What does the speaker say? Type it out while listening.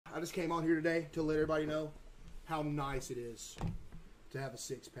I just came on here today to let everybody know how nice it is to have a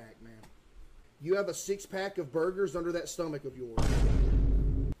six-pack, man. You have a six-pack of burgers under that stomach of yours.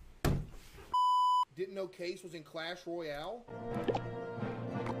 Didn't know Case was in Clash Royale?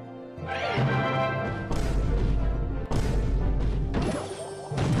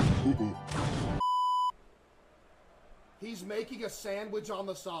 He's making a sandwich on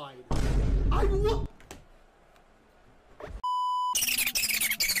the side. I love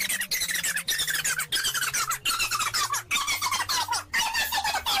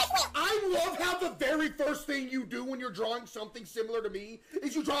how the very first thing you do when you're drawing something similar to me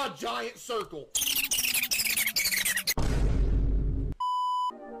is you draw a giant circle.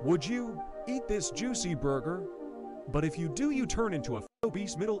 Would you eat this juicy burger? But if you do, you turn into a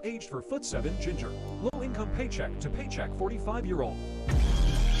obese middle-aged 4'7" ginger. Low-income paycheck to paycheck 45-year-old.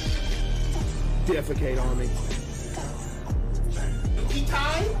 Defecate on me. Eat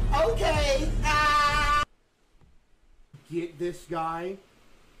time? Okay. Ah! Get this guy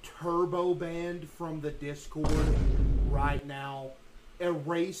turbo banned from the Discord right now.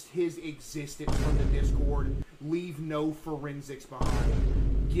 Erased his existence from the Discord. Leave no forensics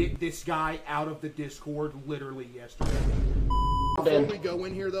behind. Get this guy out of the Discord literally yesterday. Before we go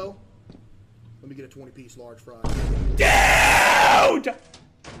in here, though, let me get a 20-piece large fry. Dude!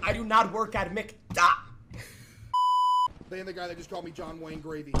 I do not work at McDonald's. Then the guy that just called me John Wayne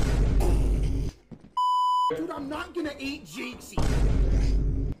Gravy. Dude, I'm not gonna eat Jinxie.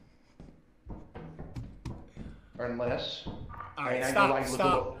 Unless... Alright,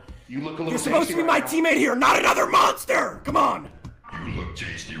 stop. You look a little You're supposed to be my teammate here, not another monster! Come on! You look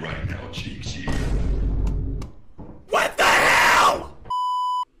tasty right now, Cheeksy. What the hell?!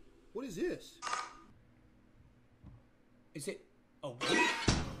 What is this? Is it a what?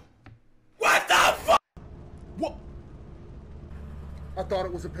 What the fuck?! What? I thought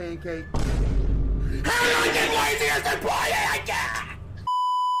it was a pancake. How do I get lazy as a player?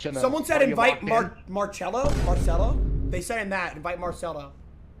 Someone said invite Marcello? They said in that, invite Marcello.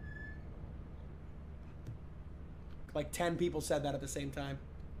 Like 10 people said that at the same time.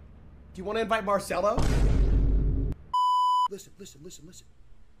 Do you want to invite Marcello? Listen.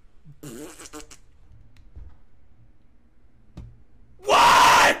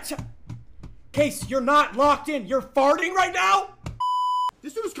 What?! Case, you're not locked in. You're farting right now?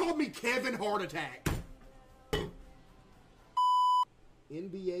 This dude's called me Kevin Heart Attack.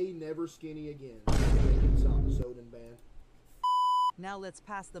 NBA never skinny again. Soden band. Now let's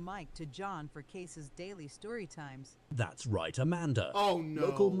pass the mic to John for Case's daily story times. That's right, Amanda. Oh no.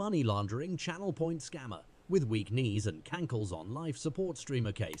 Local money laundering channel point scammer with weak knees and cankles on life support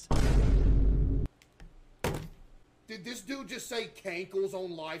streamer Case. Did this dude just say cankles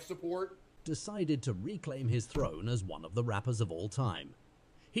on life support? Decided to reclaim his throne as one of the rappers of all time.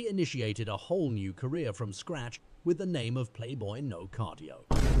 He initiated a whole new career from scratch with the name of Playboy No Cardio.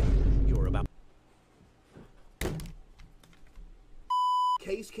 You're about...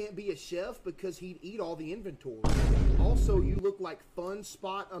 Case can't be a chef because he'd eat all the inventory. Also, you look like Fun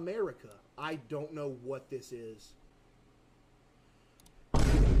Spot America. I don't know what this is.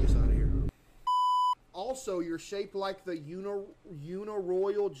 Get this out of here. Also, you're shaped like the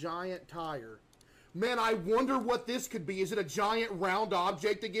Uniroyal giant tire. Man, I wonder what this could be. Is it a giant round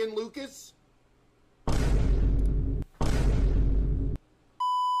object again, Lucas?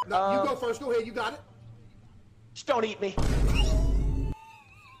 No, you go first. Go ahead. You got it. Just don't eat me.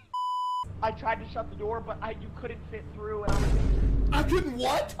 I tried to shut the door, but you couldn't fit through, and I couldn't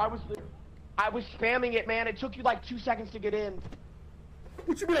what? I was spamming it, man. It took you like 2 seconds to get in.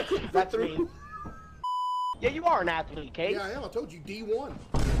 What you mean I couldn't fit through? Me. Yeah, you are an athlete, Case. Yeah, I am. I told you, D1.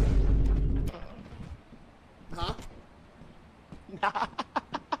 Huh?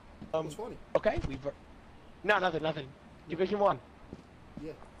 What's funny? Okay, No, nothing. Division 1.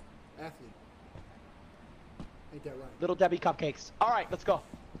 Yeah, athlete. Ain't that right? Little Debbie cupcakes. All right, let's go.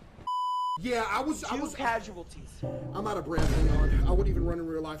 Yeah, I was casualties. I'm out of breath, hang on. I wouldn't even run in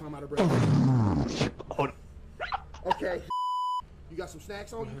real life. I'm out of breath. Okay. You got some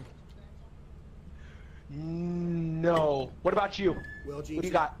snacks on you? No. What about you? Well, Gene, what do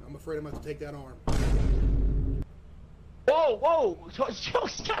you got? I'm afraid I'm about to take that arm. Whoa!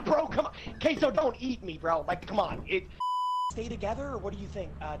 Stop, bro. Come on. Queso, don't eat me, bro. Like, come on. Stay together, or what do you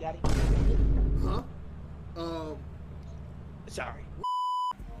think, Daddy? Huh? Sorry.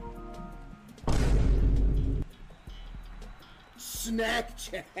 Snack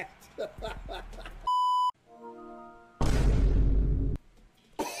chat.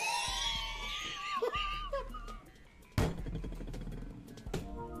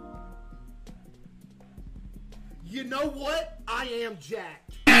 You know what? I am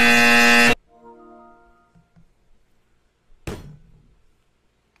jacked.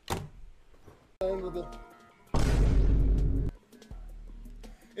 vulnerable.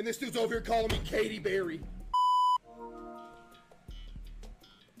 And this dude's over here calling me Katy Berry.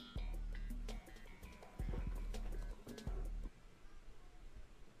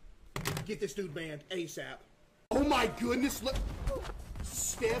 Get this dude banned ASAP. Oh my goodness, look.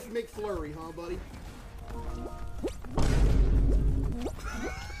 Steph McFlurry, huh, buddy?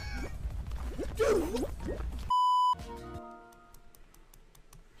 Dude!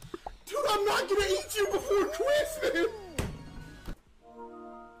 Dude, I'm not gonna eat you before Christmas!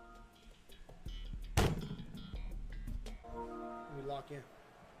 Let me lock in.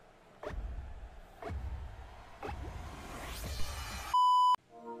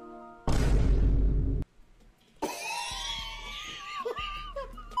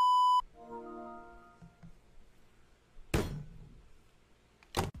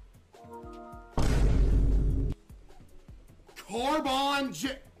 Carbon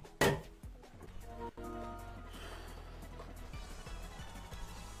J.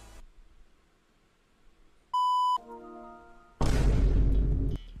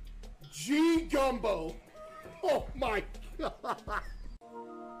 G Gumbo. Oh my god.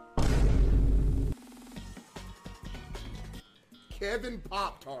 Kevin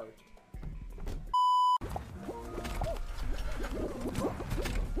Pop-Tart.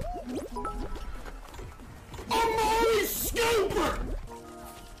 Amari Scooper!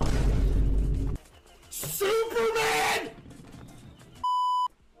 Superman!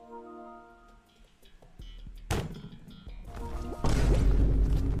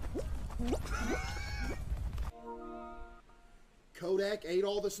 Kodak ate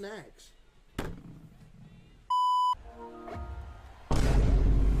all the snacks.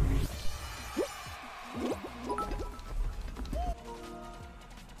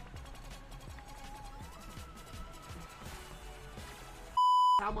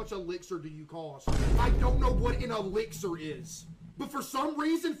 How much elixir do you cost? I don't know what an elixir is. But for some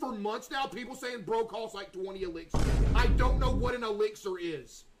reason, for months now, people saying bro costs like 20 elixir. I don't know what an elixir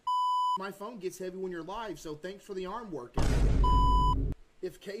is. My phone gets heavy when you're live, so thanks for the arm workout.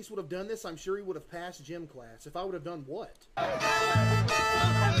 If Case would have done this, I'm sure he would have passed gym class. If I would have done what? Yeah!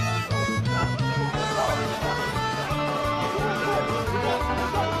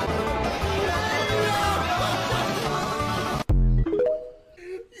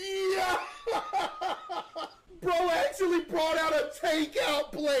 Bro actually brought out a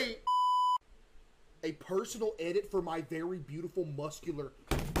takeout plate! A personal edit for my very beautiful muscular.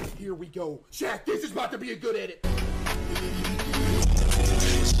 Here we go. Shaq, this is about to be a good edit.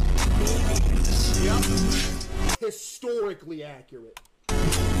 Yep. Historically accurate.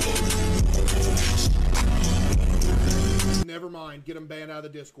 Never mind. Get him banned out of the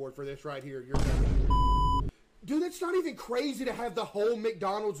Discord for this right here. You're done. Dude, it's not even crazy to have the whole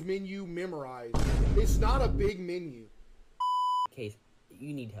McDonald's menu memorized. It's not a big menu. Case,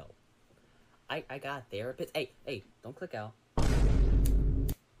 you need help. I got a therapist. Hey, don't click out.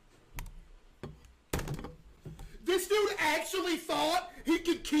 This dude actually thought he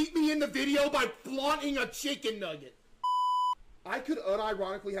could keep me in the video by flaunting a chicken nugget. I could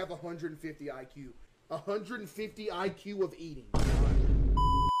unironically have 150 IQ. 150 IQ of eating.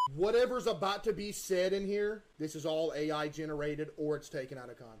 Whatever's about to be said in here, this is all AI generated or it's taken out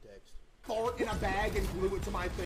of context. Fart in a bag and glue it to my face.